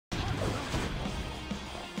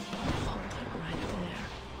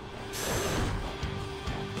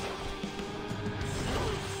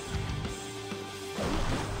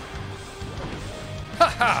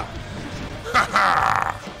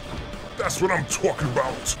That's what I'm talking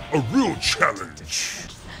about. A real challenge.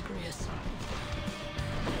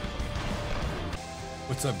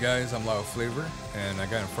 What's up, guys? I'm Loud Flavor, and I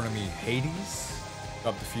got in front of me Hades.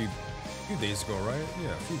 Dropped a few days ago, right?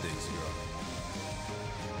 Yeah, a few days ago.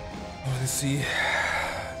 Oh, let's see.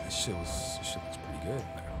 This shit looks pretty good.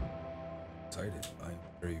 I'm excited. I'm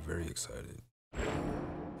very, very excited.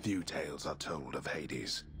 Few tales are told of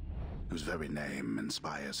Hades, whose very name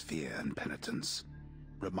inspires fear and penitence,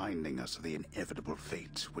 reminding us of the inevitable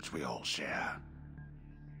fate which we all share.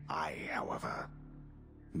 I, however,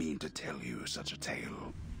 mean to tell you such a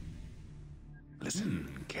tale.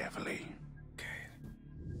 Listen carefully. Okay.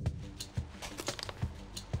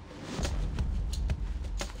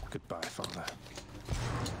 Goodbye, Father.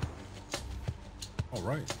 All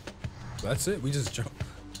right. That's it. We just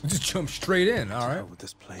jump straight in. All right. With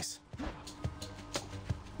this place.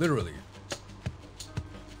 Literally.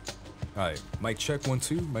 All right. Mic check. 1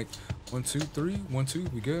 2. Mic 1 2 3. 1 2.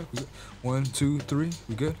 We good? 1 2 3.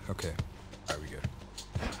 We good? Okay. All right. We good.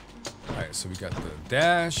 All right. So we got the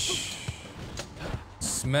dash,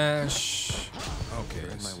 smash. Okay.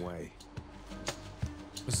 In my way.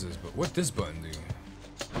 What's this? But what this button do?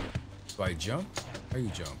 Do I jump? How you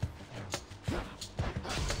jump?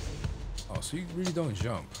 Oh, so you really don't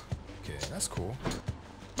jump. Okay, that's cool.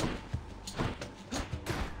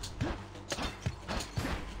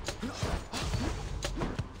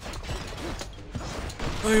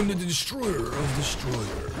 I am the destroyer of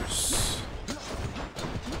destroyers.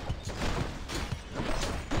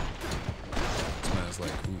 This man's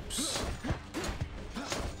like, oops.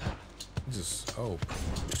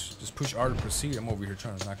 Just push R to proceed. I'm over here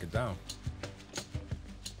trying to knock it down.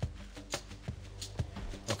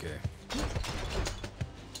 Okay.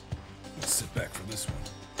 Let's sit back for this one.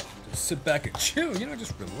 Just sit back and chill, you know,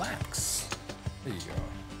 just relax. There you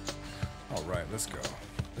go. All right, let's go.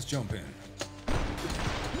 Let's jump in.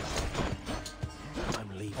 I'm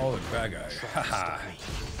leaving. Oh, the bad guy. Haha.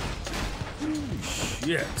 Ooh,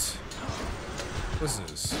 shit. What's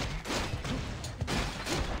this?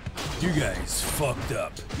 You guys fucked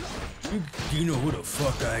up. Do you know who the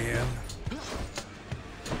fuck I am?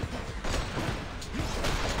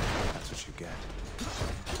 That's what you get.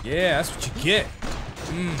 Yeah, that's what you get.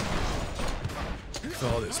 With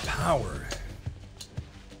all this power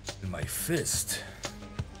in my fist.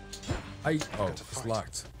 Oh, it's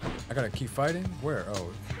locked. I gotta keep fighting? Where?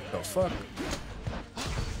 Oh, the fuck?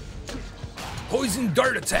 Poison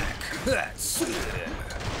dart attack.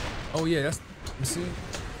 Oh yeah, that's. You see?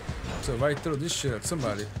 So if I throw this shit at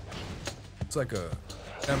somebody, it's like a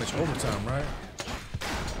damage overtime, right?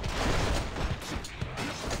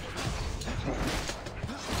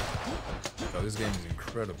 Oh, this game is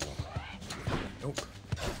incredible. Nope.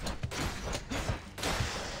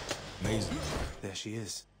 Amazing. There she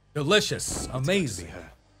is. Delicious. Amazing.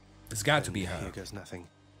 It's got to be her. It's got to be her. Here goes nothing.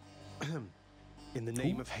 In the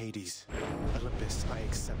name of Hades, Olympus, I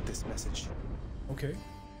accept this message. Okay.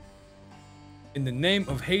 In the name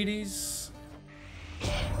of Hades.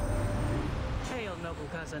 Hail, noble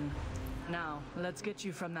cousin. Now, let's get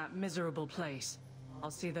you from that miserable place.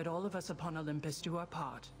 I'll see that all of us upon Olympus do our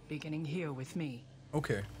part, beginning here with me.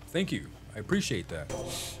 Okay, thank you. I appreciate that.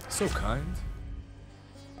 So kind.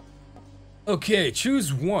 Okay,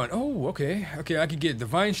 choose one. Oh, okay. Okay, I could get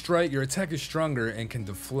Divine Strike. Your attack is stronger and can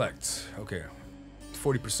deflect. Okay,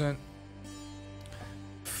 40%.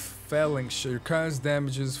 Phalanx. Your cause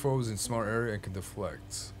damages foes in small area and can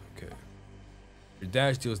deflect. Okay. Your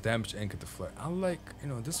dash deals damage and can deflect. I like, you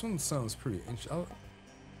know, this one sounds pretty interesting. I'll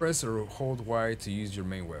press or hold Y to use your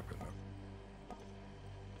main weapon.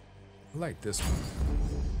 I like this one.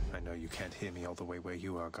 I know you can't hear me all the way where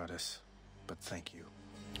you are, goddess, but thank you.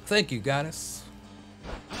 Thank you, goddess.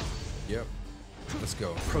 Yep. Let's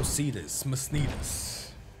go. Proceedus. Must need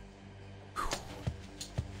us.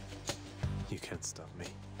 You can't stop me.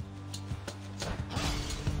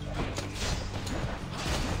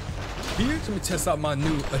 Here, let me test out my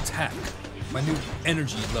new attack. My new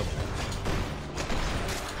energy level.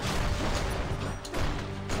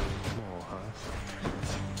 More, huh?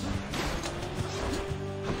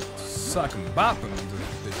 Suck and bop them,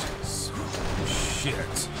 bitches.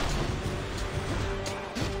 Shit.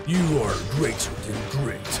 You are greater than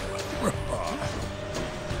great.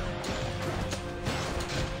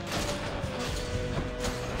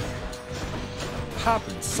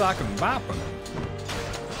 Poppin', sockin', boppin'.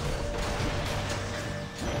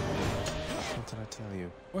 What did I tell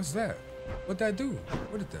you? What's that? What'd that do?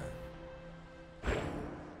 What did that?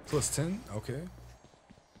 Plus 10? Okay.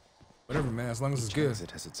 Whatever, man, as long as it's good.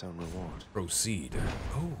 It has its own reward. Proceed.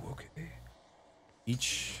 Oh, okay.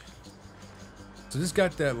 Each. So this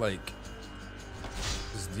got that, like,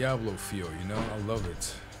 This Diablo feel, you know? I love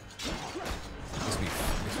it.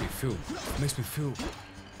 Makes me feel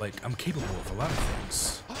like I'm capable of a lot of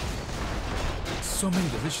things. So many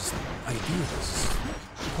delicious ideas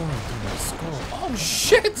pouring through my skull. Oh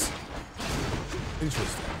shit!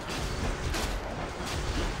 Interesting.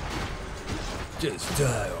 Just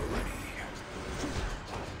die already.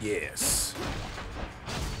 Yes.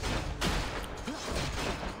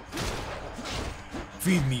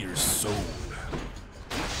 Feed me your soul.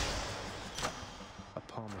 A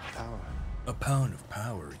palm of power. A pound of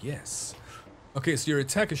power, yes. Okay, so your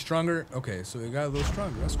attack is stronger. Okay, so it got a little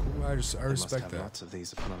stronger. That's cool. I respect that. Lots of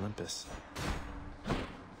these upon Olympus.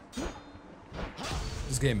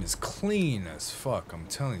 This game is clean as fuck. I'm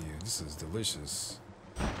telling you, this is delicious.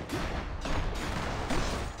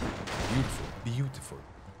 Beautiful, beautiful.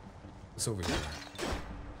 What's over here?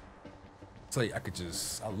 It's like I could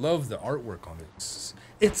just. I love the artwork on it.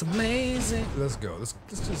 It's amazing. Let's go. Let's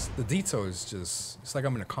just. The detail is just. It's like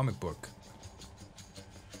I'm in a comic book.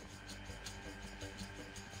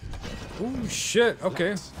 Oh shit.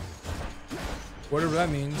 Okay. Whatever that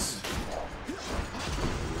means.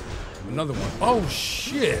 Another one. Oh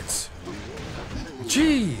shit.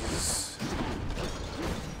 Jeez.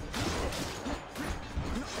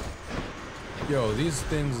 Yo, these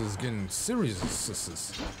things is getting serious.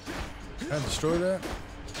 Can I destroy that?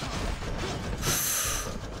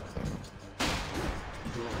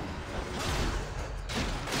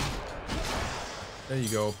 There you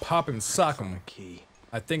go. Pop and sock 'em. Key.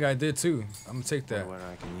 I think I did too. I'm gonna take that. Where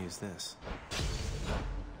I can use this.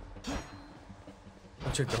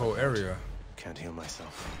 I'll check the whole area. Can't heal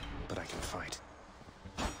myself, but I can fight.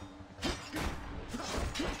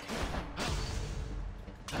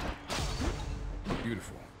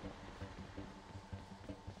 Beautiful.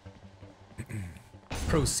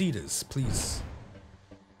 Proceeders, please.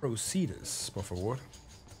 Proceeders, por favor.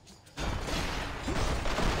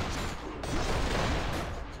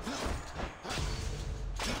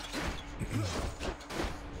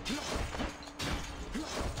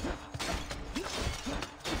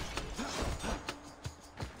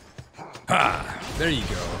 There you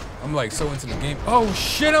go. I'm like so into the game. Oh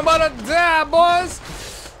shit, I'm about to die, boys!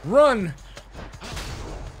 Run!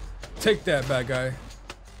 Take that, bad guy.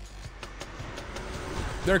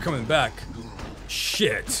 They're coming back.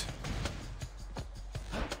 Shit.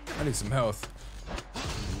 I need some health.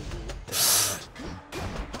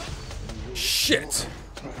 Shit.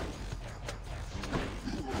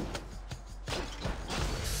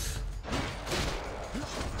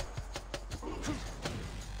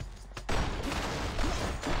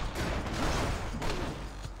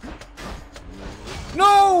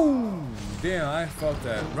 No! Damn, I felt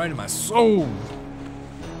that right in my soul.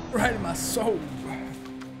 Right in my soul.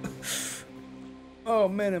 Oh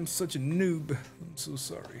man, I'm such a noob. I'm so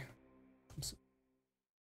sorry.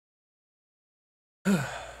 Damn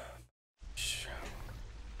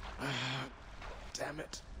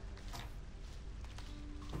it.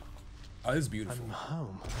 Oh, this is beautiful. I'm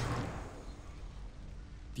home.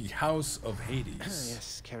 The House of Hades.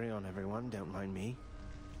 Yes, carry on everyone, don't mind me.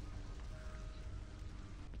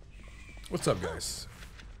 What's up, guys?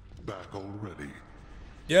 Back already.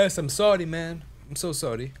 Yes, I'm sorry, man. I'm so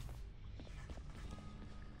sorry.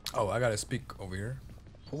 Oh, I gotta speak over here.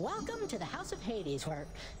 Welcome to the House of Hades, where...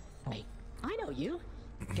 Wait, I know you.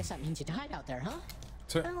 Guess that means you died out there, huh?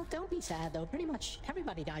 Well, don't be sad, though. Pretty much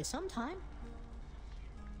everybody dies sometime.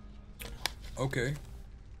 Okay.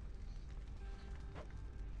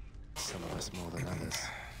 Some of us more than others.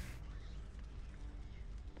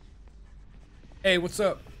 Hey, what's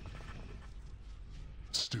up?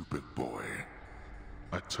 Stupid boy.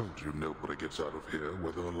 I told you nobody gets out of here,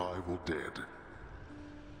 whether alive or dead.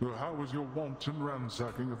 So how was your wanton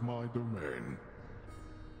ransacking of my domain?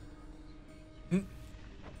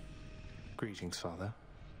 Greetings, Father.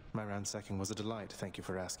 My ransacking was a delight, thank you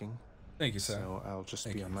for asking. Thank you, sir. So I'll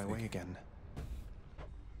just be on my way again.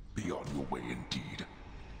 Be on your way indeed.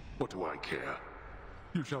 What do I care?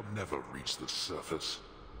 You shall never reach the surface.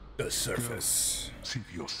 The surface. See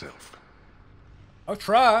for yourself. I'll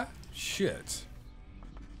try. Shit.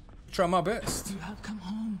 I'll try my best. You have come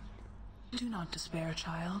home. Do not despair,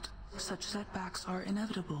 child. Such setbacks are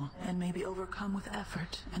inevitable and may be overcome with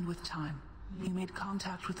effort and with time. You made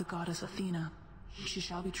contact with the goddess Athena. She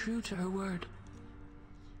shall be true to her word.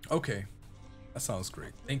 Okay. That sounds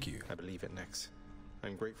great. Thank you. I believe it, Nex.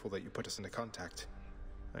 I'm grateful that you put us into contact.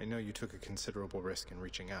 I know you took a considerable risk in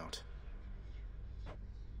reaching out.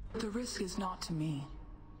 The risk is not to me.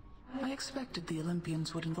 I expected the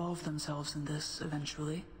Olympians would involve themselves in this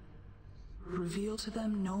eventually. Reveal to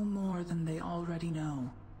them no more than they already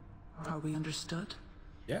know. Are we understood?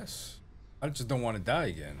 Yes. I just don't want to die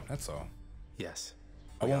again. That's all. Yes.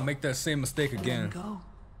 I won't make that same mistake again. Go.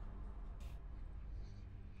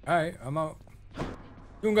 Alright, I'm out. You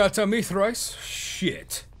don't gotta tell me thrice.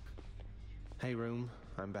 Shit. Hey, room.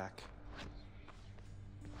 I'm back.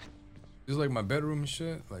 This is like my bedroom and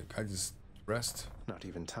shit. Like, I just rest. Not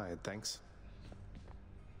even tired, thanks.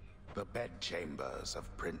 The bedchambers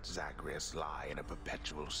of Prince Zagreus lie in a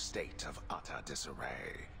perpetual state of utter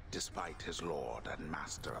disarray, despite his lord and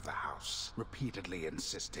master of the house repeatedly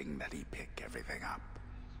insisting that he pick everything up.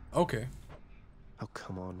 Okay. Oh,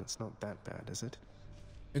 come on. It's not that bad, is it?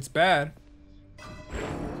 It's bad.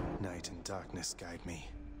 Night and darkness guide me.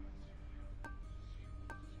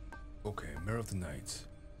 Okay, Mirror of the Night.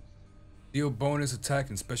 Deal bonus attack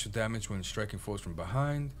and special damage when striking foes from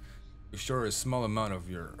behind. Restore a small amount of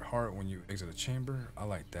your heart when you exit a chamber. I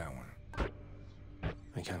like that one.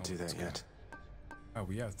 I can't do that yet. Oh,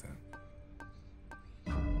 we have then.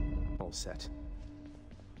 All set.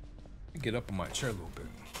 Let me get up on my chair a little bit.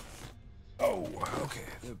 Oh, okay.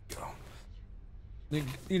 There we go.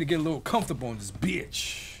 Need to get a little comfortable in this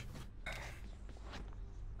bitch.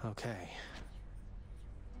 Okay.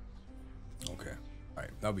 Okay.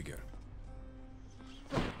 Alright, that'll be good.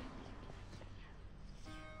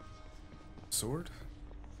 Sword?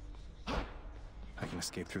 I can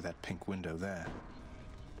escape through that pink window there.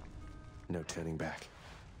 No turning back.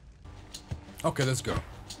 Okay, let's go.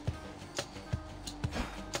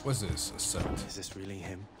 What's this? A set. Is this really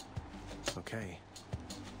him? Okay.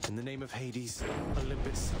 In the name of Hades,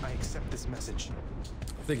 Olympus, I accept this message.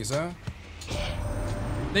 Thank you, sir.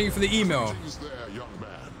 Thank you for the email. Greetings there, young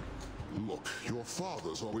man. Look, your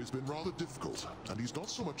father's always been rather difficult, and he's not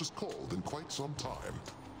so much as called in quite some time.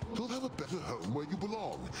 You'll have a better home where you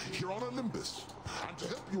belong, here on Olympus. And to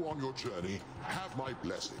help you on your journey, have my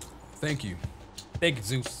blessing. Thank you. Thank you,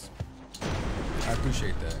 Zeus. I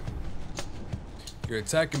appreciate that. Your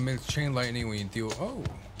attack emits chain lightning when you deal. Oh,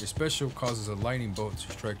 your special causes a lightning bolt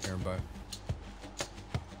to strike nearby.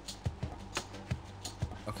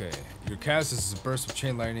 Okay, your cast is a burst of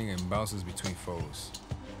chain lightning and bounces between foes.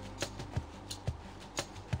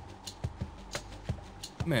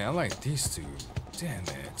 Man, I like these two. Damn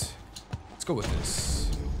it. Let's go with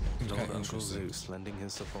this. Lord Uncle Zeus lending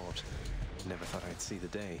his support. Never thought I'd see the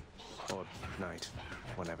day. Or night.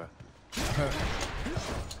 Whenever. This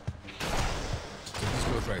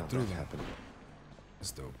goes right through them.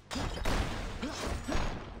 That's dope.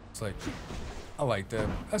 It's like, I like that.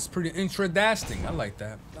 That's pretty interesting. I like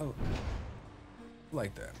that. I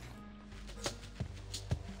like that.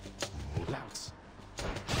 Louts.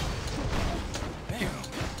 Damn.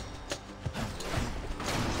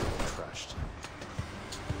 Crushed.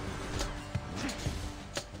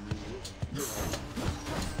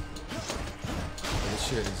 This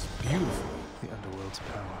shit is beautiful. The Underworld's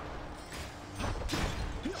power.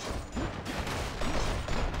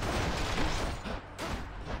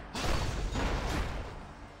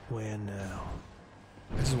 Where now?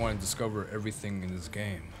 I just want to discover everything in this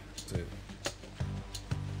game. That's it.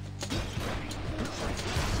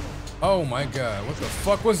 Oh my god, what the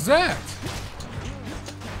fuck was that?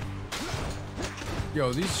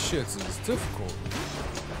 Yo, these shits is difficult.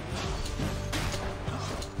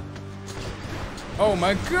 Oh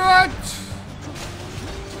my god!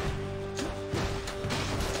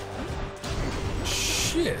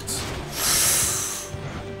 Shit.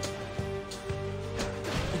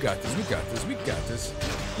 We got this, we got this, we got this.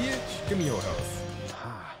 Bitch, give me your health.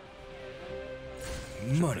 Ah.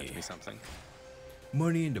 Money. Me something.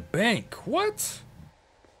 Money in the bank. What?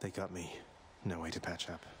 They got me. No way to patch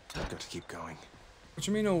up. I've got to keep going. What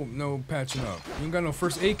you mean no patching up? You ain't got no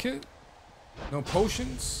first aid kit? No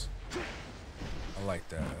potions? I like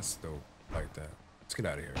that. That's dope. I like that. Let's get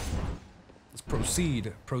out of here. Let's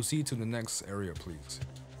proceed. Proceed to the next area, please.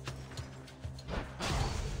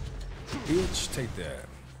 Bitch, take that.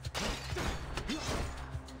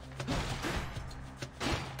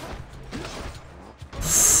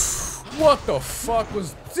 What the fuck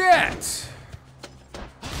was that?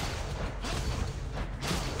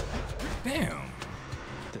 Damn.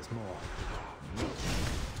 There's more.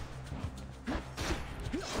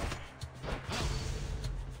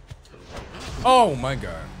 Oh my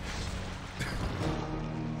god.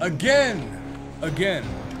 Again.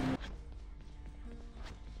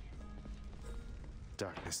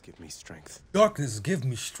 Darkness, give me strength. Darkness, give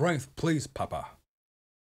me strength, please, Papa.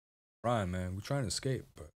 Ryan, man, we're trying to escape,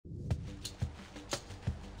 but.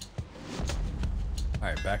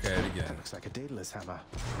 Alright, back at it again. That looks like a Daedalus hammer.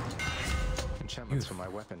 Enchantments for my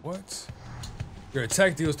weapon. What? Your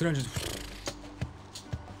attack deals 300.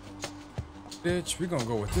 Bitch, we gonna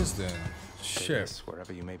go with this then. Shit.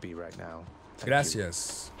 Wherever you may be right now.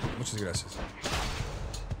 Gracias. Muchas gracias.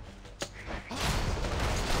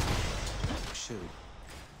 Shoot.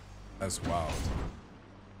 That's wild.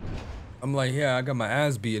 I'm like, yeah, I got my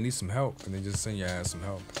ass beat. I need some help. And they just send your ass some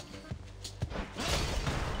help.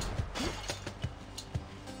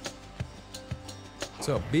 What's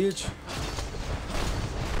up, bitch?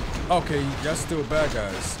 Okay, y'all still bad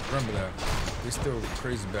guys. Remember that. They still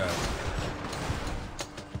crazy bad.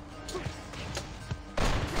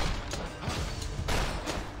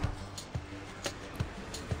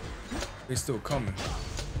 They still coming.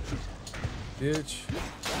 Bitch.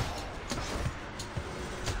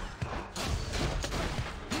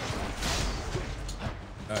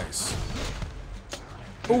 Nice.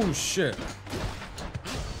 Oh shit.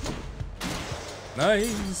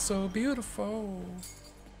 Nice, so beautiful.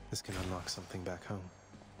 This can unlock something back home.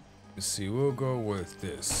 Let's see, we'll go with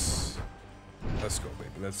this. Let's go,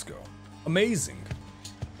 baby, let's go. Amazing.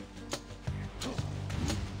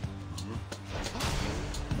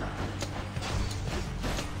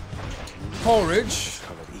 Porridge.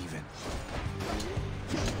 Call it even.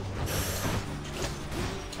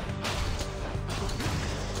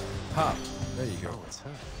 Pop. There you go. Oh, it's her.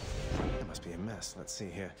 That must be a mess. Let's see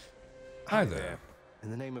here. Hi there. In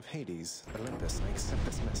the name of Hades, Olympus, I accept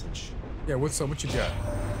this message. Yeah, what's up? What you got?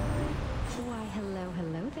 Why,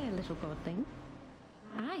 hello there, little godling.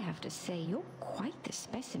 I have to say, you're quite the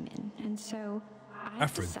specimen, and so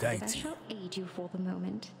I've decided I shall aid you for the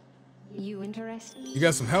moment. You interested? You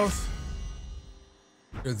got some health?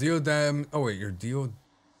 Your deal oh wait,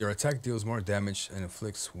 your attack deals more damage and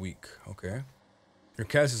inflicts weak. Okay. Your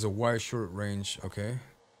cast is a wide, short range. Okay.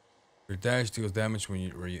 Your dash deals damage where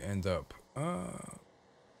you end up.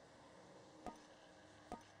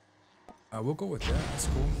 We'll go with that. That's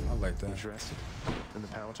cool. I like that. Interested in the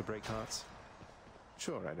power to break hearts?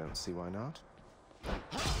 Sure, I don't see why not.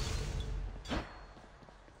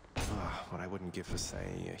 What I wouldn't give for,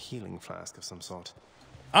 say, a healing flask of some sort.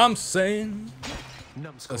 I'm saying,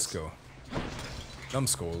 Numbskulls. Let's go.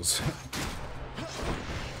 Numbskulls.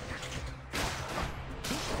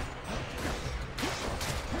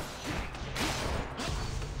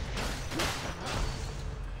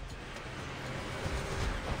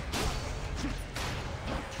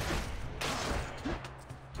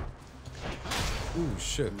 Ooh,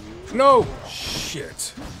 shit. No!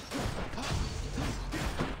 Shit.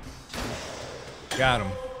 Got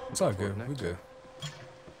him. It's all good. We good.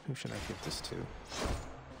 Who should I give this to?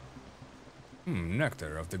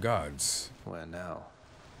 Nectar of the gods. Where now?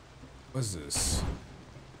 What's this?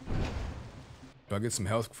 Do I get some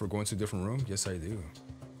health for going to a different room? Yes, I do.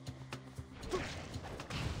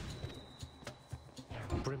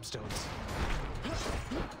 Brimstones.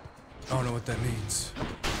 I don't know what that means.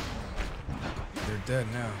 They're dead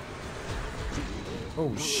now.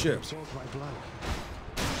 Oh shit. Absorbed my blood.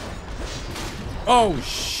 Oh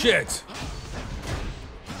shit.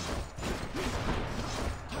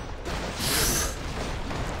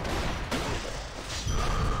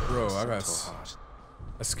 Bro, I got.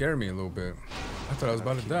 That scared me a little bit. I thought I was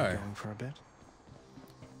about to die. For a bit.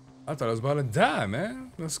 I thought I was about to die,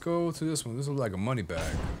 man. Let's go to this one. This looks like a money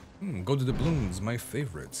bag. Go to the balloons, my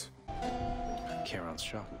favorite. Charon's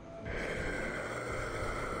shop.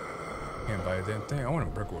 Can't buy a damn thing. I want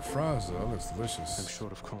a brick with fries though. That looks delicious. I'm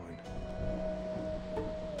short of coin.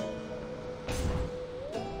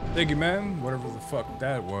 Thank you, man. Whatever the fuck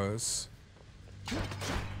that was.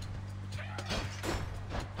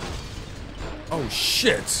 Oh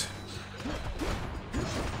shit.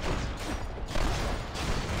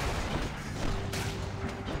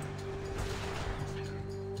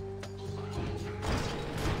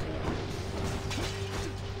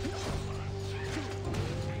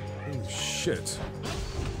 Oh shit.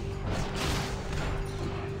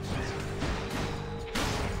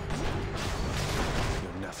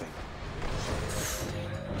 You're nothing.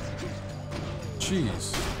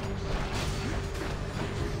 Jeez.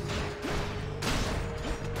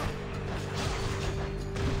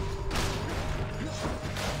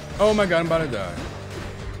 Oh my god, I'm about to die.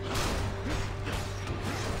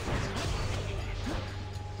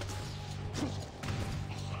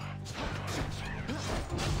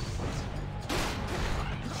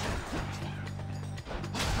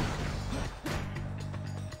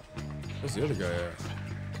 Where's the other guy at?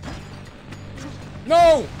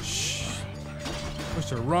 No! Shh. Push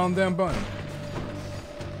the wrong damn button.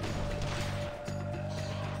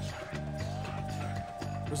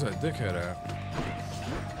 Where's that dickhead at?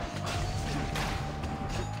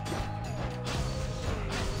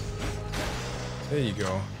 There you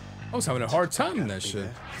go. I was having a hard time in that shit.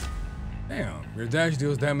 Damn, your dash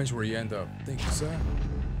deals damage where you end up. Thank you, sir.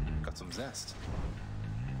 Got some zest.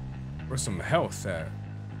 Where's some health at?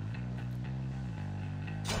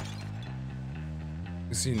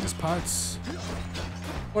 You see these pots?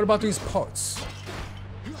 What about these pots?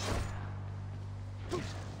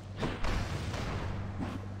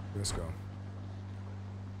 Let's go.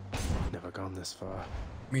 Never gone this far.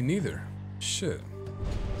 Me neither. Shit.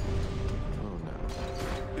 Oh no.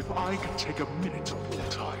 If I could take a minute of your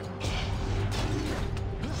time.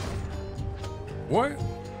 What?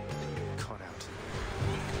 Caught out.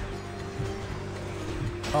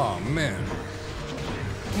 Oh man.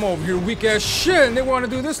 I'm over here weak ass shit and they want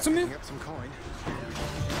to do this to me? Get some coin.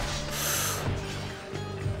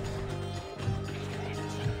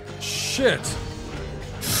 Shit.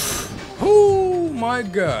 Oh my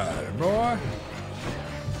god, boy.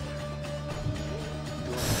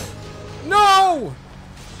 No!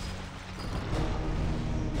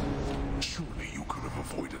 Surely you could have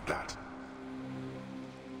avoided that.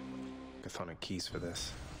 Chthonic keys for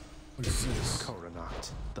this. What is this?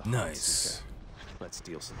 Coronacht. The Nice. Heartseeker. Let's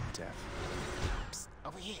deal some death. Psst,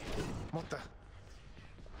 over here. What the?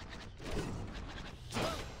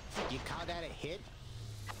 You call that a hit?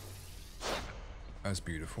 That's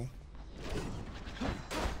beautiful.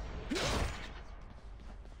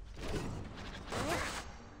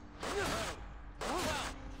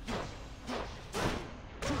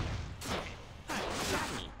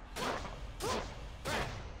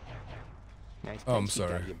 Nice Oh, I'm place you got,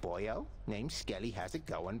 sorry. you boyo. Name's Skelly. How's it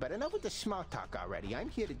going? But enough with the small talk already. I'm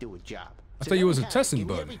here to do a job. I thought you let was me a have it. testing Give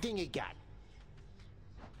me bud. everything you got.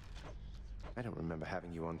 I don't remember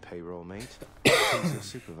having you on payroll, mate. Who's your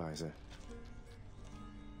supervisor?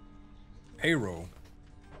 Payroll.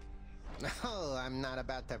 Oh, I'm not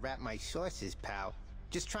about to wrap my sources, pal.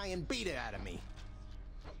 Just try and beat it out of me.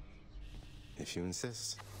 If you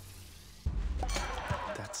insist.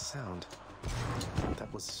 That sound.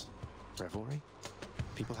 That was revelry?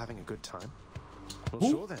 People having a good time?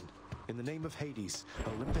 Well, sure then. In the name of Hades,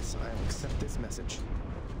 Olympus, I'll accept this message.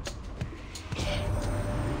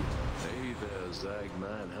 Hey there,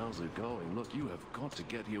 Zagman. How's it going? Look, you have got to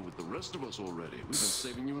get here with the rest of us already. We've been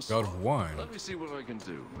saving you a God spot. of wine. Let me see what I can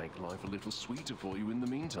do. Make life a little sweeter for you in the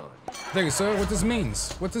meantime. Thank you, sir. What this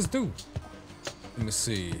means? What this do? Let me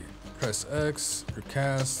see. Press X. Your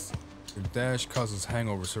cast. Your dash causes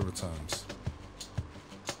hangover several times.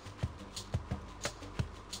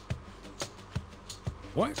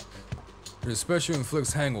 What? Your special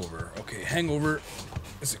inflicts hangover. Okay, hangover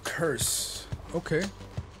is a curse. Okay.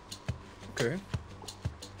 Okay.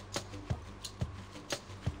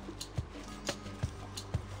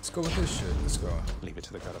 Let's go with this shit. Let's go. Leave it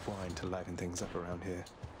to the god of wine to liven things up around here.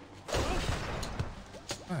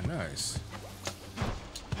 Ah, nice.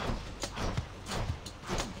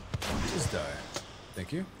 Just die.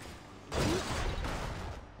 Thank you.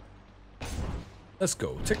 Let's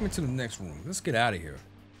go. Take me to the next room. Let's get out of here.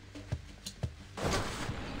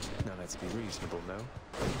 Now let's be reasonable, no?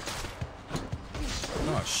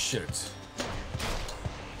 Oh, shit.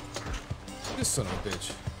 This son of a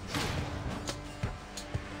bitch.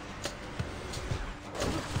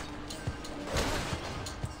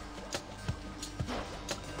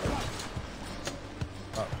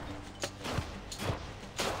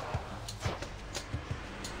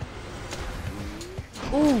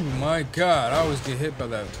 Oh my god, I always get hit by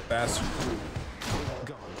that bastard.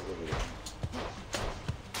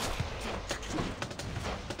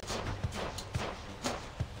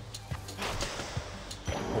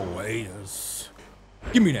 Oasis.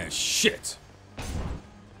 Give me that shit.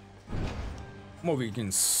 I'm over here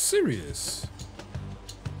getting serious.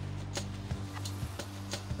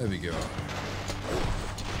 There we go.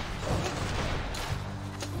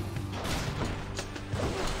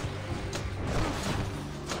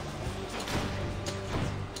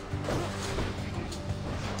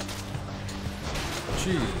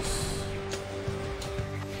 Jeez.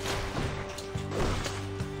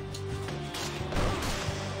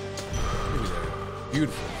 Look at that.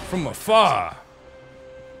 Beautiful. From afar.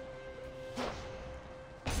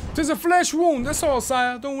 'Tis a flesh wound, that's all,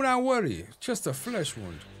 sire. Don't not worry. Just a flesh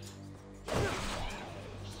wound.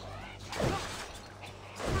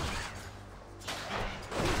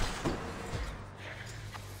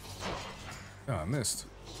 Oh, I missed.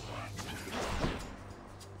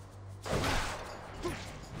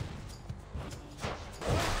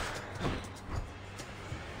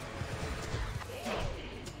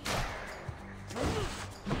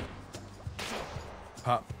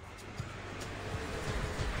 Pop.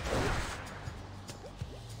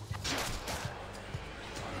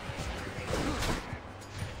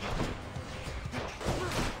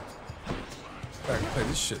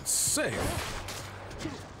 shit's safe.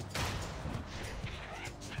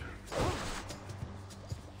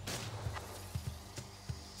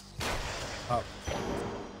 Up.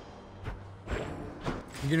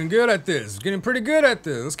 I'm getting good at this. Getting pretty good at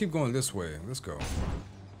this. Let's keep going this way. Let's go.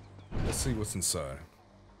 Let's see what's inside.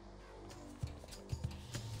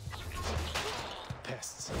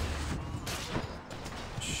 Pests.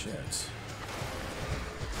 Shit.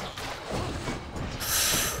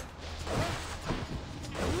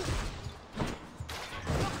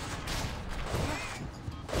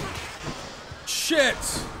 Shit!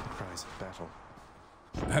 Prize of battle.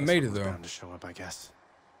 I made it though. Bound to show up, I guess.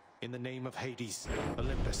 In the name of Hades,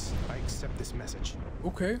 Olympus, I accept this message.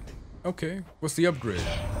 Okay. Okay. What's the upgrade?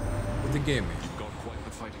 What they gave me? You've got quite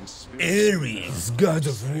the fighting spirit. Ares, god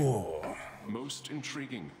of war. Most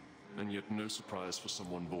intriguing, and yet no surprise for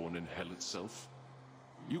someone born in hell itself.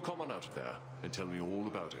 You come on out of there and tell me all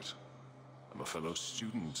about it. I'm a fellow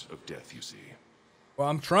student of death, you see. Well,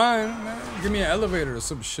 I'm trying, man. Give me an elevator or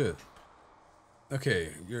some shit. Okay,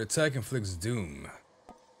 your attack inflicts doom.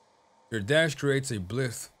 Your dash creates a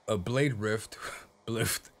blade rift.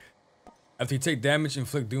 After you take damage,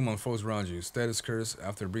 inflict doom on foes around you. Status curse.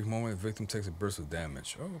 After a brief moment, the victim takes a burst of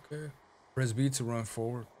damage. Oh, okay. Press B to run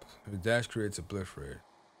forward. Your dash creates a blitz rate.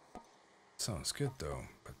 Sounds good though,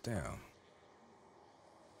 but damn.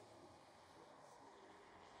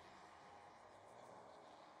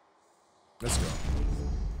 Let's go.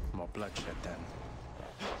 More bloodshed then.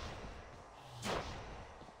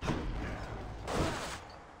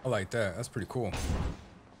 I like that. That's pretty cool.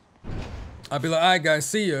 I'd be like, alright guys,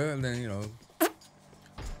 see ya, and then, you know.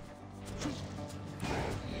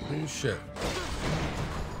 Oh shit.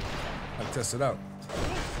 I'll test it out.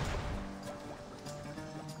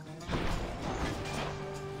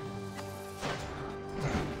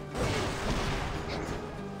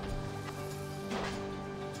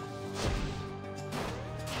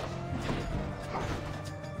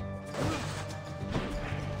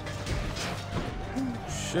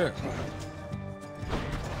 Shit.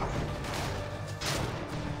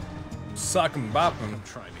 Sock and bop him.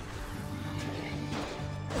 Try me.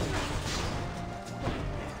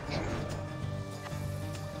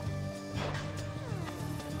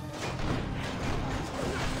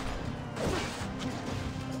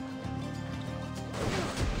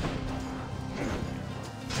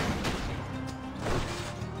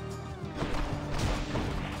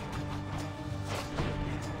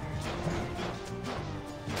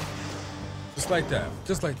 Like that,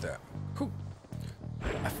 just like that. Cool.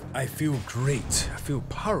 I feel great. I feel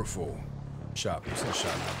powerful. Shop. What's in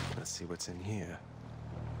shop? Let's see what's in here.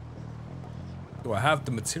 Do I have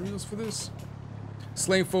the materials for this?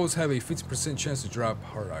 Slain foes have a 50% chance to drop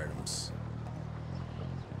hard items.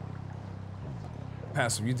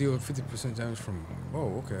 Passive. You deal 50% damage from.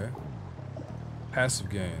 Oh, okay. Passive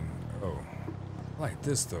gain. Oh, I like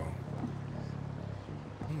this though.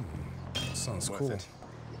 Sounds cool.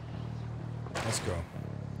 Let's go.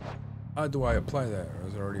 How do I apply that? Or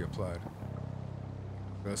is it already applied?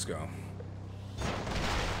 Let's go.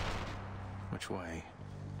 Which way?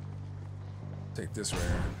 Take this right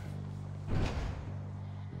here.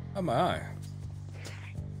 Oh my eye.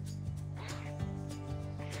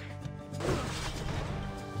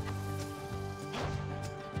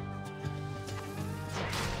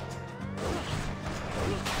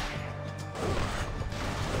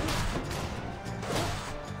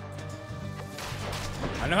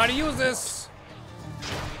 I know how to use this.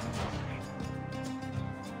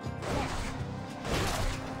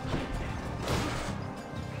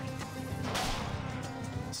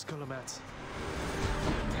 Skullomats.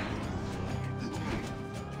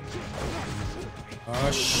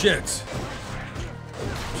 Oh shit.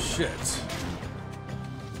 Shit.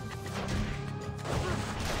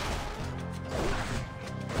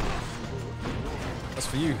 That's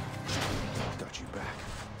for you. Got you back.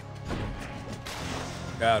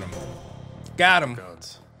 Got him. Got him.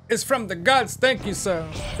 Gods. It's from the gods. Thank you, sir.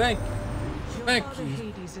 Thank you. Thank Your father you.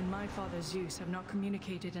 Hades and my father Zeus have not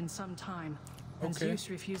communicated in some time, and Okay.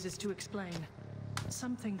 Zeus refuses to explain.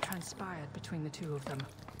 Something transpired between the two of them.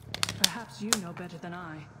 Perhaps you know better than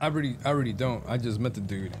I. I already don't. I just met the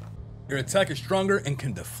dude. Your attack is stronger and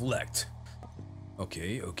can deflect.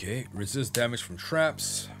 Okay, okay. Resist damage from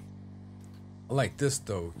traps. I like this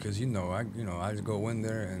though, because I just go in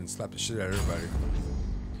there and slap the shit out of everybody.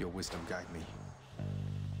 Your wisdom guide me.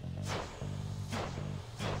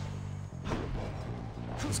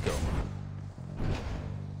 Let's go.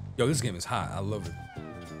 Yo, this game is hot. I love it.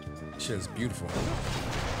 Shit is beautiful.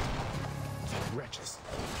 Wretches.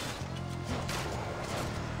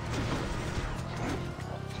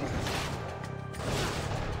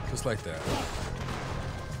 Just like that.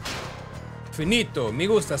 Finito. Me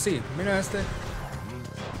gusta, sí. Mira este.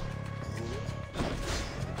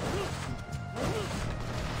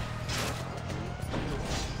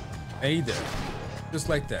 Hey there. Just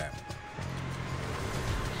like that.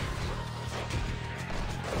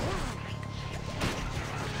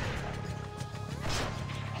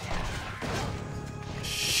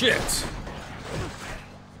 Shit.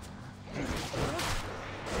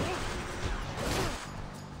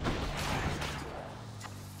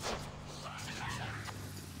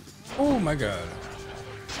 Oh my god.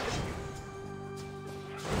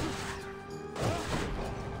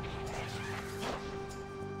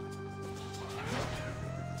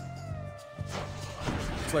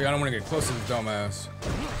 It's like I don't want to get close to this dumbass.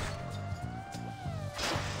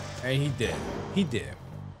 Hey, he did. He did.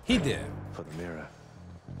 He did. For the mirror.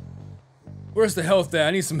 Where's the health at?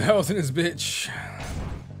 I need some health in this bitch.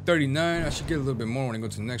 39. I should get a little bit more when I go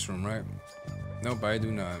to the next room, right? Nope, I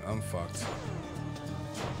do not. I'm fucked.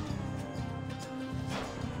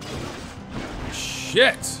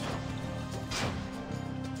 Shit!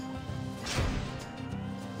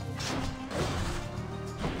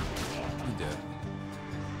 He dead.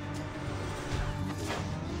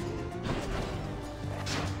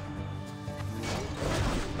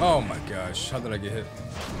 Oh my gosh, how did I get hit?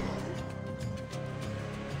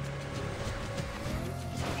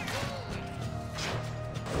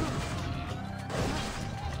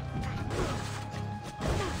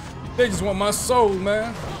 They just want my soul,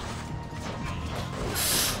 man.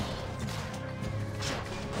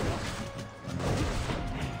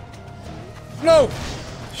 No!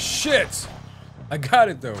 Shit! I got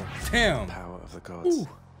it though. Damn. Power of the gods. Ooh.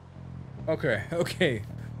 Okay, okay.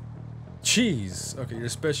 Cheese. Okay, your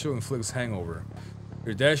special inflicts hangover.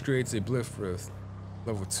 Your dash creates a bliff with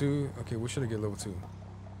level 2. Okay, what should I get level 2?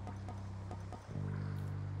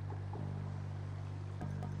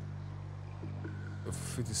 Level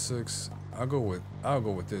 56. I'll go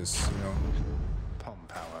with this, you know. Palm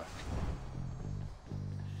power.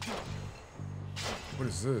 What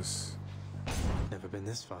is this? Never been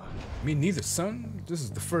this far. Me neither, son. This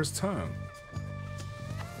is the first time.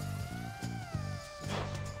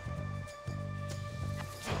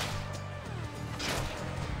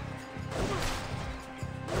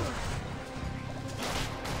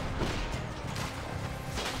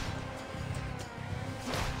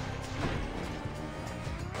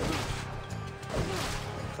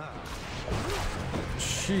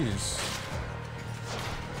 Jeez.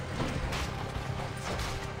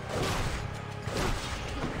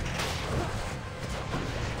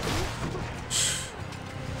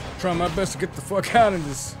 Trying my best to get the fuck out of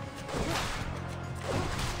this.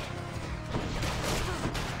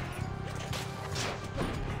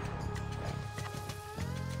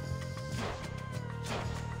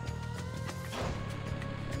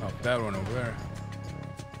 Oh, that one over there.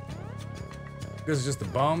 This is just the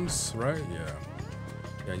bombs, right? Yeah.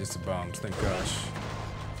 Yeah, just the bombs, thank gosh.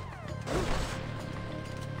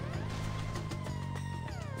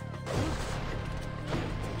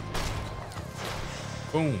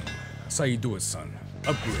 Boom. That's how you do it, son.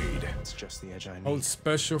 Upgrade. It's just the edge I need. Hold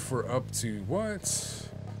special for up to what?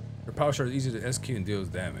 Your power shot is easy to SQ and deals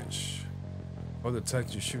damage. Hold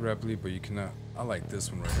attack, you shoot rapidly, but you cannot. I like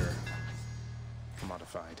this one right here.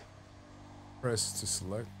 Modified. Press to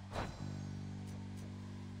select.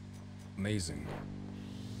 Amazing.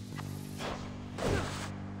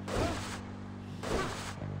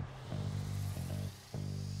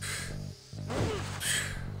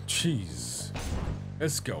 Jeez.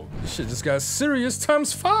 Let's go. This shit just got serious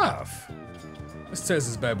times 5. Let's test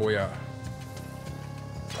this bad boy out.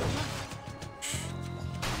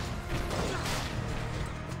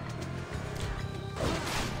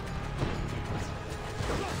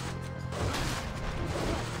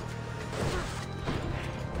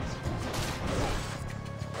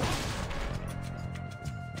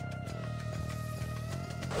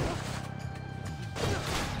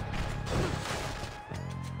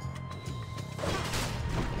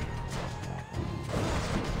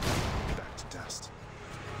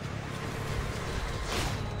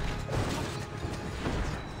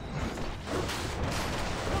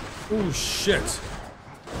 Oh shit.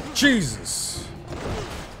 Jesus.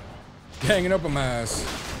 Hanging up on my ass.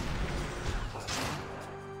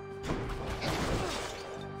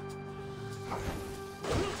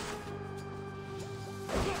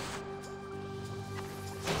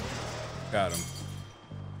 Got him.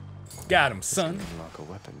 Got him, son. Unlock a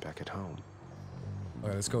weapon back at home.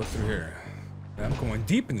 Alright, let's go through here. I'm going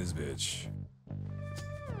deep in this bitch.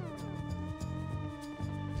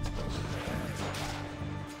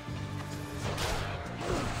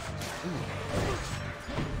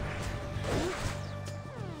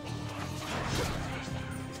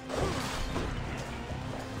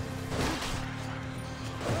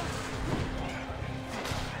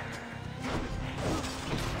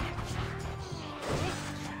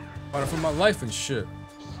 Fighting for my life and shit.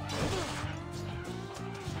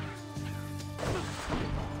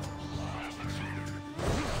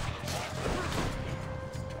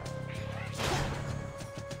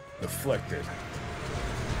 Deflected.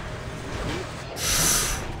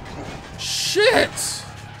 Shit!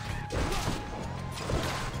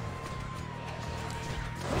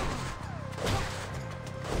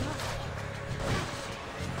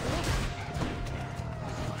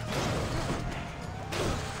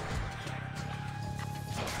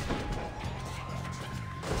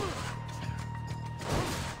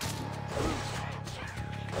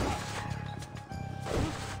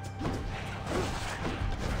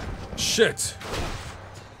 Shit.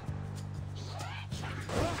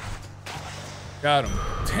 Got him.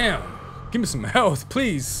 Damn. Give me some health,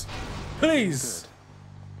 please. Please.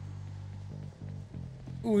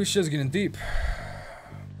 Ooh, this shit's getting deep.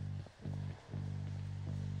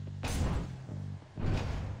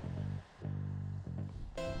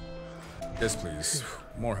 Yes, please.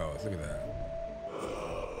 More health. Look at that.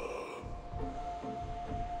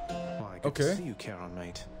 Good to see you, Charon,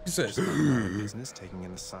 mate. He said, just business taking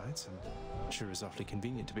in the sights, and sure is awfully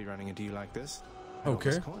convenient to be running into you like this.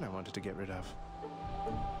 Okay. This coin I wanted to get rid of.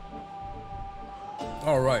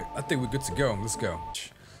 All right, I think we're good to go. Let's go.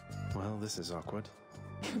 Well, this is awkward.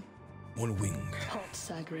 One wing. Halt,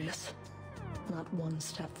 Zagreus. Not one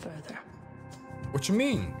step further. What you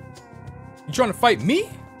mean? You trying to fight me?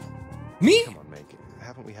 Me? Come on, mate.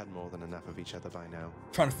 Haven't we had more than enough of each other by now?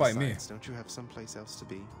 Trying to fight Besides, me? Don't you have someplace else to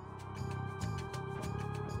be?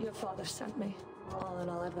 Your father sent me. All in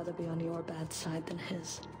all, I'd rather be on your bad side than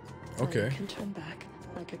his. Okay. Now you can turn back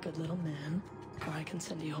like a good little man, or I can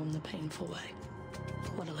send you home the painful way.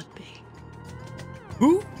 What'll it be?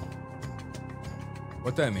 Who?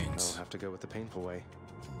 What that means? I'll have to go with the painful way.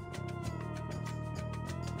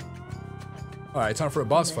 All right, time for a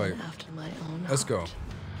boss fight. After my own Let's go. heart.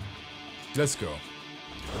 Let's go.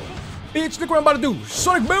 Bitch, look what I'm about to do.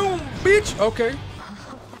 Sonic boom, bitch. Okay.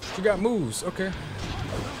 She got moves. Okay.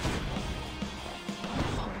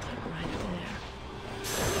 Hold it right there.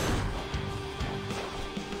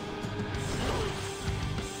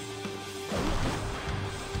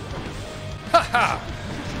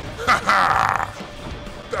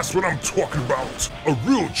 That's what I'm talking about. A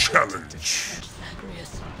real challenge.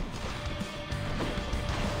 Zagreus.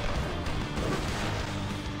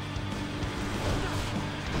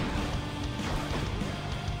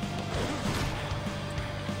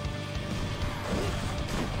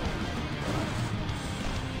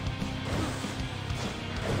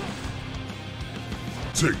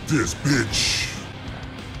 Take this, bitch.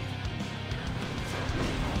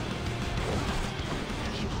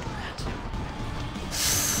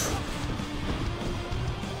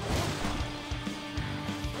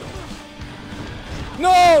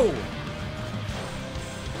 No!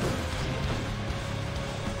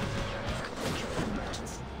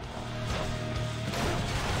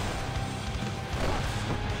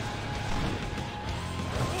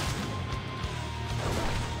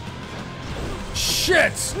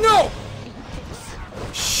 Shit! No!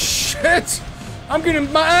 Shit! I'm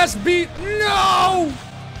getting my ass beat. No!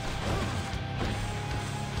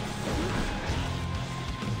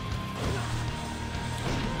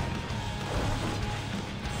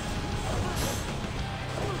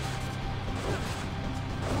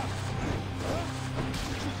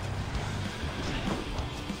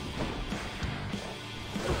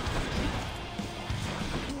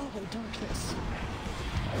 Blow darkness.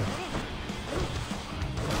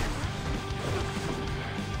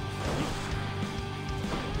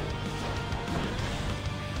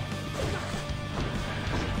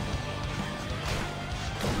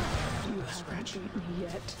 You haven't beat me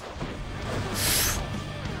yet.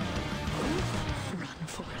 Run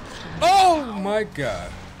for it. Oh my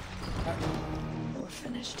god. We're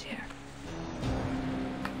finished here.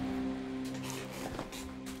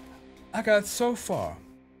 I got so far.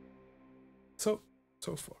 So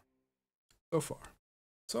far.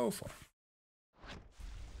 So far.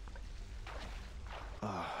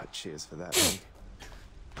 Ah, cheers for that, man.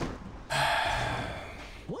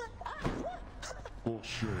 For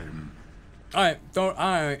shame. I Where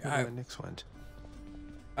Nyx went.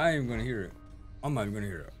 I ain't gonna hear it. I'm not even gonna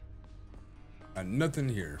hear it. Got nothing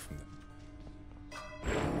to hear from them.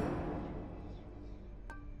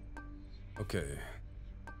 Okay.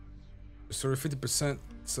 Restore 50%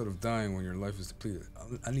 instead of dying when your life is depleted.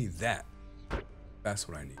 I need that. That's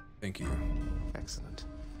what I need. Thank you. Excellent.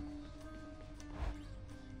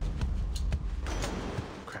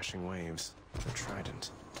 Crashing waves. A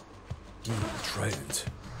trident. Trident.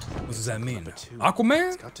 What does that mean? Aquaman? It's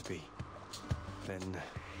Aquaman? got to be. Then.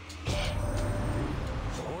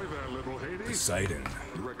 Ahoy there, little Hades. Poseidon.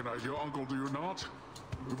 You recognize your uncle, do you not?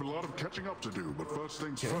 We've a lot of catching up to do, but first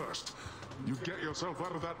things first. You get yourself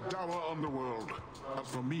out of that dour underworld. As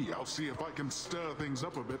for me, I'll see if I can stir things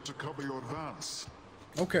up a bit to cover your advance.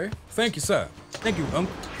 Okay. Thank you, sir. Thank you,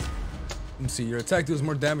 Uncle. Let me see. Your attack deals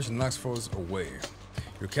more damage and knocks foes away.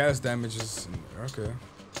 Your cast damages. Okay.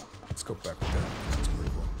 Let's go back with that. That's pretty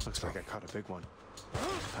cool. Looks like I caught a big one. The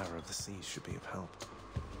power of the seas should be of help.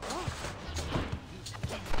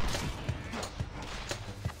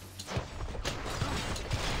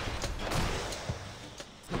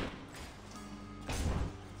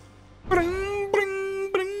 Bring,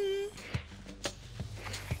 bring, bring.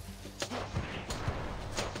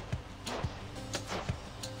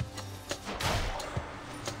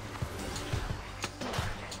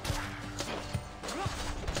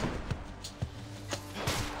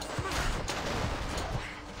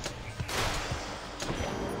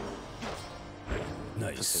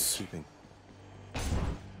 Nice. Keeping.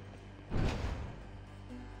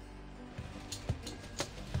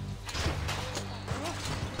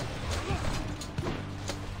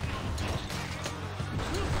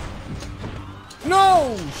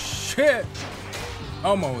 No shit.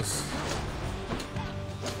 Almost.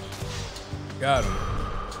 Got him.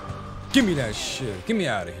 Give me that shit. Get me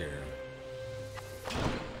out of here.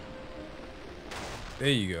 There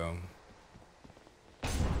you go.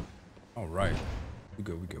 All right. We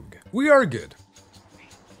good. We good. We good. We are good.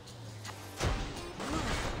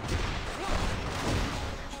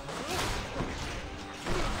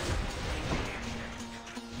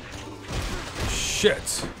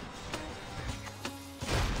 Shit.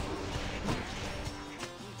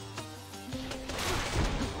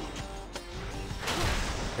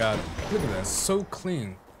 Got it. Look at that. So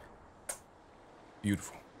clean.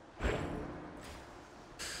 Beautiful.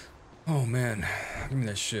 Oh, man. Give me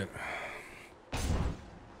that shit.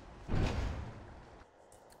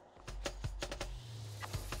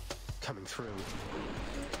 Coming through.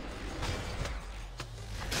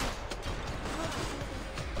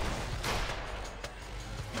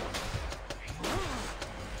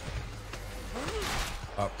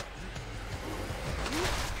 Up.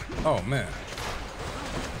 Oh, man.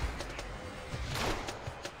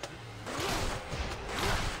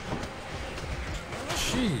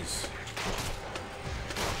 Jeez.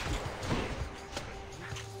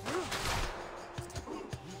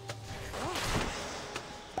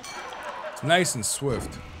 It's nice and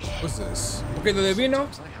swift. What's this? Okay, the Levino?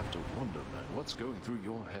 I have to wonder, man, what's going through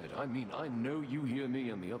your head? I mean, I know you hear me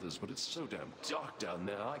and the others, but it's so damn dark down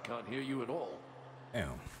there, I can't hear you at all.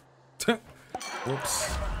 Damn. Whoops.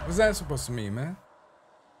 What's that supposed to mean, man?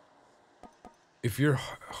 If your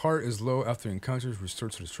heart is low after encounters, restore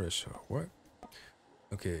to the threshold. What?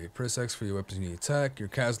 Okay, press X for your weapons you need attack. Your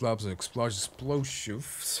cast lobs and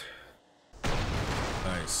explosives.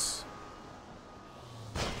 Nice.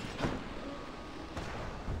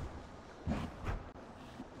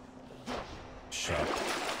 Shot.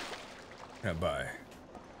 Yeah, bye.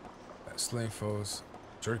 Slaying foes.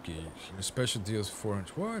 Jerky. Your special deals 400.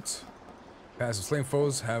 What? Passive slaying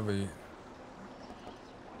foes have a.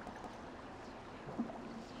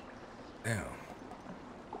 Damn.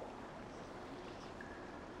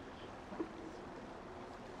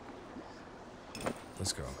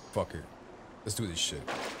 Let's go. Fuck it. Let's do this shit.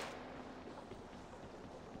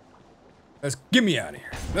 Let's get me out of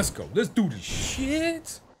here. Let's go. Let's do this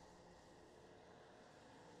shit.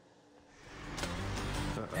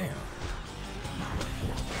 Damn.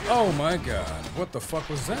 Oh my god. What the fuck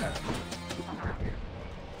was that?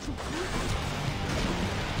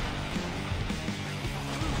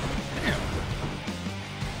 Damn.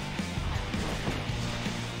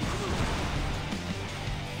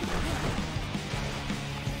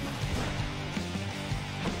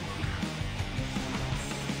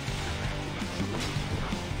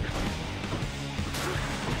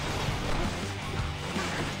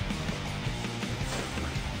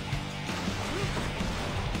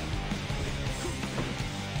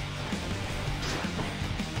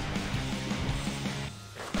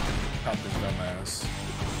 Pop this dumbass.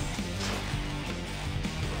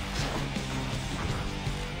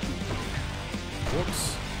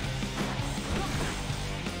 Whoops.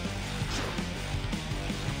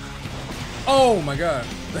 Oh my god.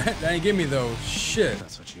 That ain't give me though. Shit.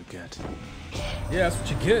 That's what you get. Yeah, that's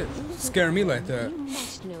what you get. Scaring me like that. You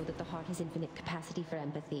must know that the heart has infinite capacity for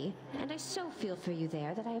empathy, and I so feel for you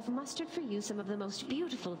there that I have mustered for you some of the most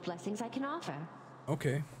beautiful blessings I can offer.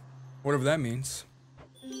 Okay. Whatever that means.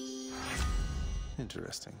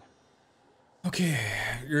 Interesting. Okay.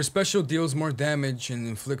 Your special deals more damage and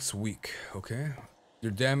inflicts weak. Okay.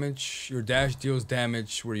 Your dash deals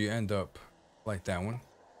damage where you end up. Like that one.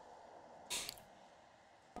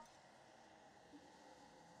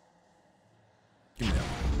 Give me that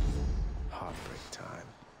one. Heartbreak time.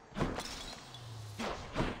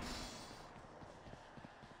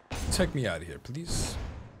 Take me out of here, please.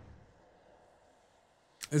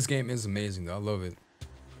 This game is amazing though. I love it.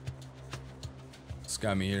 It's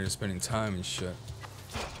got me here spending time and shit.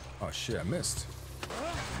 Oh shit, I missed.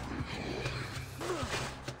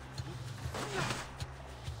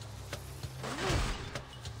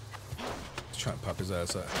 Just trying to pop his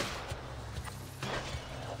ass out.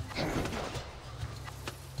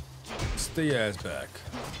 Stay your ass back.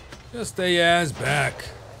 Just stay your ass back.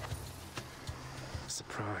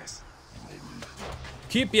 Surprise.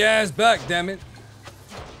 Keep your ass back, damn it.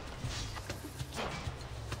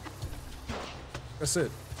 That's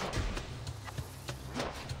it.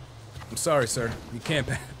 I'm sorry, sir. You can't.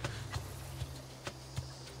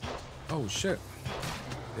 Oh shit.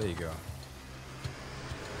 There you go.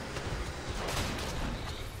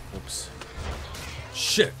 Oops.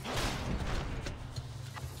 Shit.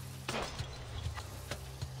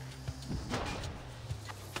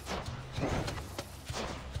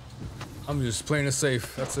 I'm just playing it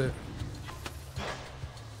safe. That's it.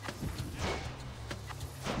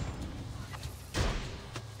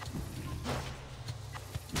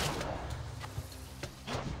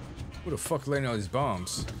 Who the fuck laying all these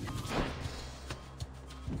bombs?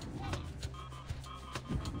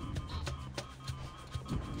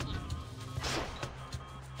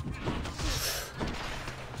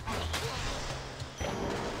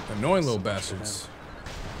 Annoying little bastards.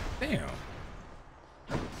 Damn.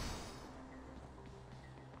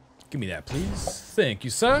 Give me that, please. Thank you,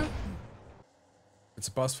 sir. It's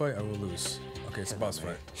a boss fight. I will lose. Okay, it's a boss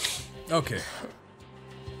fight. Okay.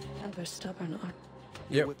 Ever stubborn or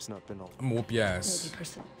Yep. Whip's not been all. I'm gonna whoop your ass.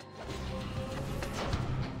 80%.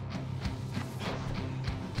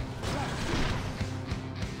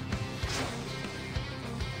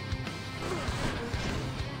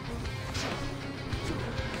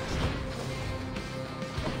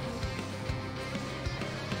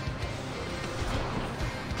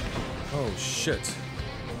 Oh shit.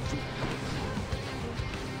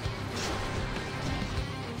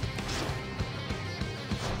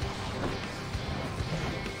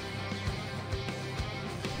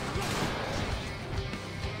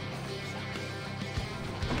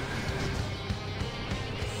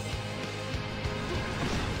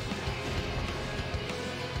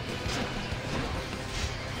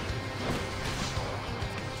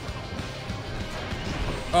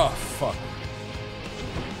 Oh fuck.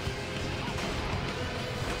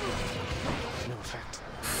 No effect.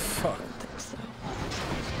 Fuck. I don't think so.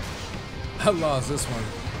 I lost this one.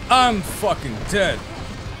 I'm fucking dead.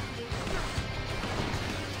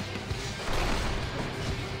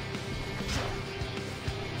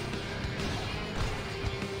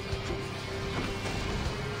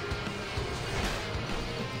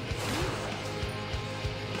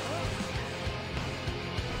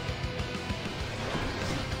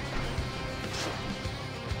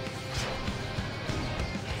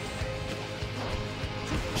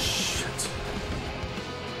 Shit.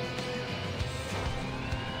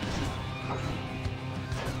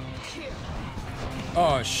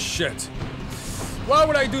 Oh shit. Why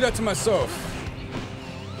would I do that to myself?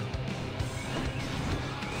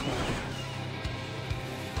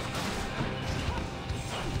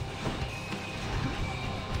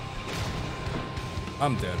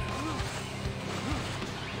 I'm dead.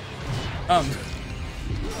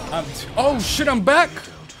 Oh shit, I'm back.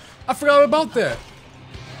 I forgot about that.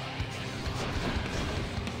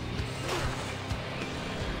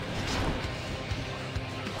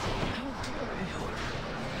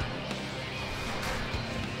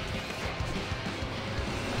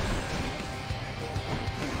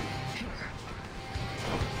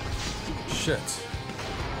 Shit.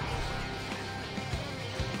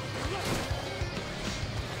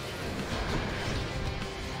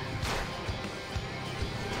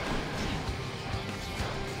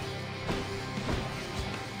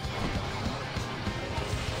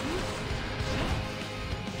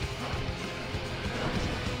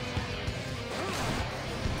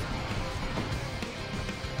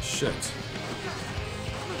 Shit.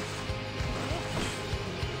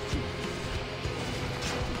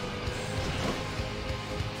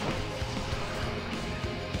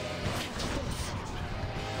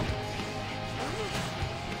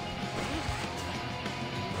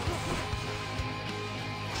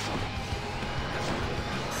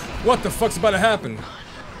 What the fuck's about to happen?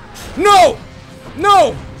 No!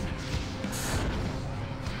 No!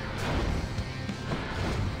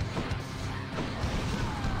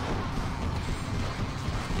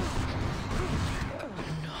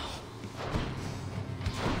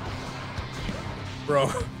 Bro.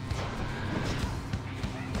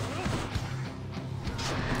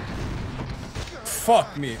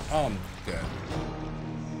 Fuck me. I'm dead.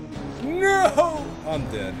 No! I'm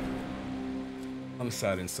dead. I'm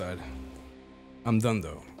sad inside. I'm done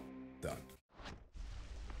though. Done.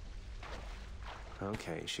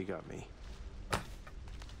 Okay, she got me.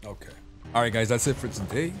 Okay. Alright guys, that's it for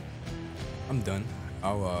today. I'm done.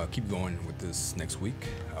 I'll keep going with this next week.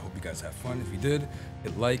 I hope you guys have fun. If you did,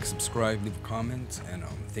 hit like, subscribe, leave a comment, and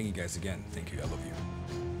thank you guys again. Thank you. I love you.